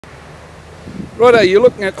Righto, you're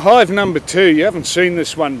looking at hive number 2. You haven't seen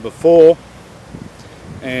this one before,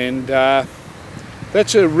 and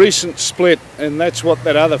that's a recent split, and that's what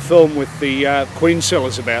that other film with the queen cell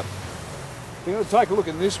is about. We're going to take a look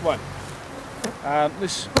at this one.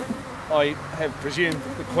 This I have presumed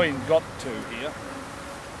the queen got to here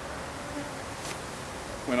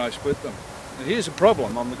when I split them. And here's a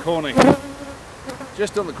problem on the corner here.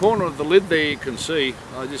 Just on the corner of the lid there you can see,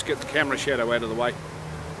 I'll just get the camera shadow out of the way,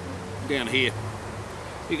 down here.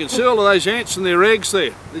 You can see all of those ants and their eggs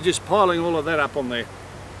there. They're just piling all of that up on there.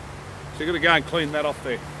 So you've got to go and clean that off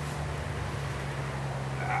there.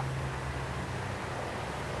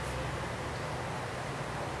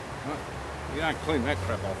 You don't clean that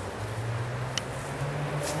crap off.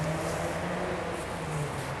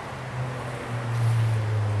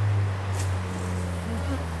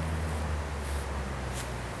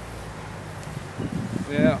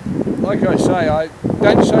 Now, like I say, I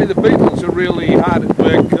don't say the beetles are really hard at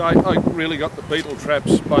work. I really got the beetle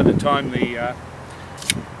traps by the time the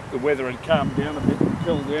weather had calmed down a bit and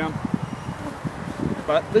cooled down.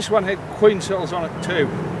 But this one had queen cells on it too.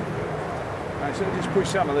 So just push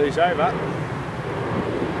some of these over, and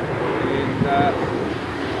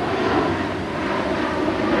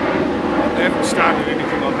they haven't started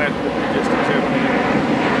anything on that, but they're just examining it.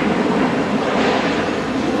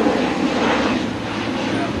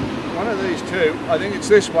 Now, one of these two, I think it's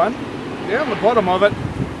this one, down the bottom of it,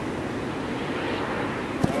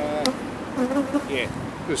 yeah,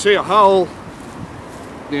 you'll see a hole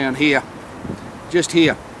down here, just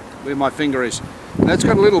here, where my finger is. And that's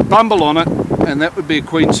got a little bumble on it, and that would be a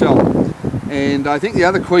queen cell. And I think the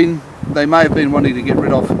other queen they may have been wanting to get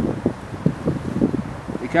rid of.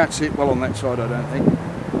 You can't see it well on that side, I don't think.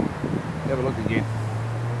 Have a look again.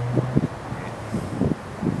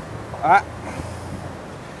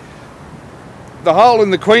 The hole in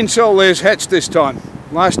the queen cell there's hatched this time.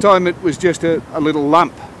 Last time it was just a little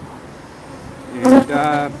lump.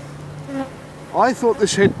 And I thought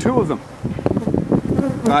this had 2 of them.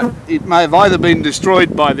 But it may have either been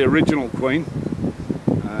destroyed by the original queen.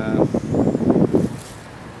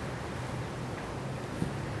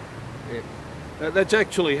 Yeah. That's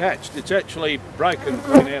actually hatched. It's actually broken the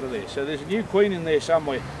queen out of there. So there's a new queen in there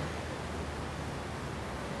somewhere.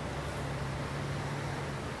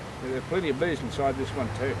 There are plenty of bees inside this one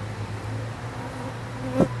too.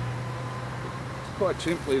 Quite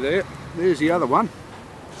simply there. There's the other one.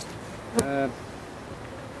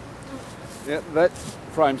 Yeah, that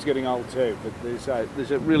frame's getting old too, but there's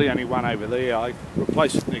really only one over there. I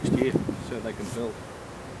replace it next year so they can build.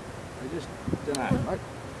 I just don't know.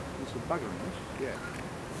 There's a bugger in this. Yeah.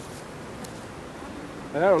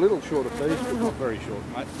 They are a little short of these, but not very short,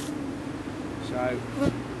 mate. So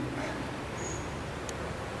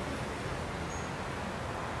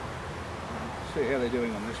see how they're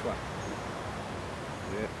doing on this one.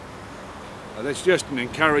 Yeah. Oh, that's just an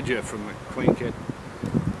encourager from the queen cat.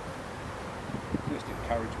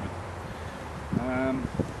 Encouragement.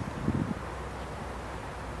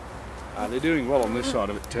 They're doing well on this side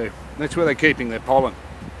of it too. That's where they're keeping their pollen.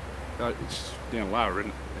 It's down lower,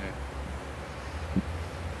 isn't it?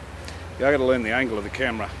 Yeah, I've got to learn the angle of the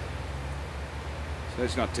camera. So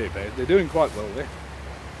that's not too bad. They're doing quite well there.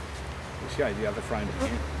 I'll show you the other frame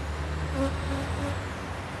again.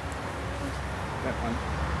 That one.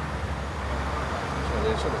 So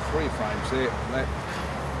there's sort of 3 frames there. That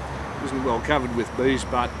isn't well covered with bees,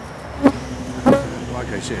 but like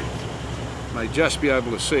I said, may just be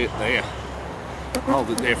able to see it there. Hold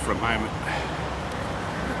it there for a moment.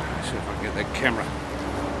 See if I can get that camera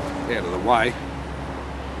out of the way.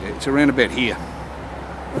 Yeah, it's around about here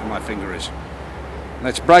where my finger is. And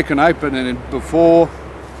that's broken open, and before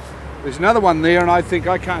there's another one there, and I think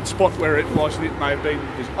I can't spot where it was, and it may have been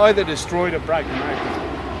either destroyed or broken open.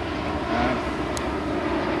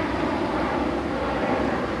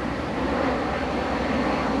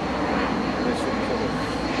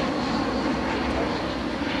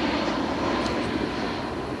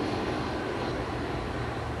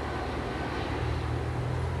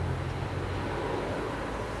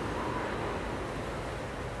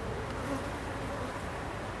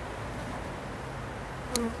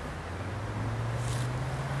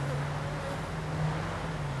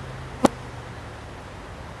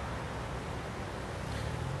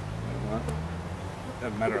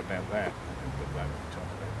 Doesn't matter about that.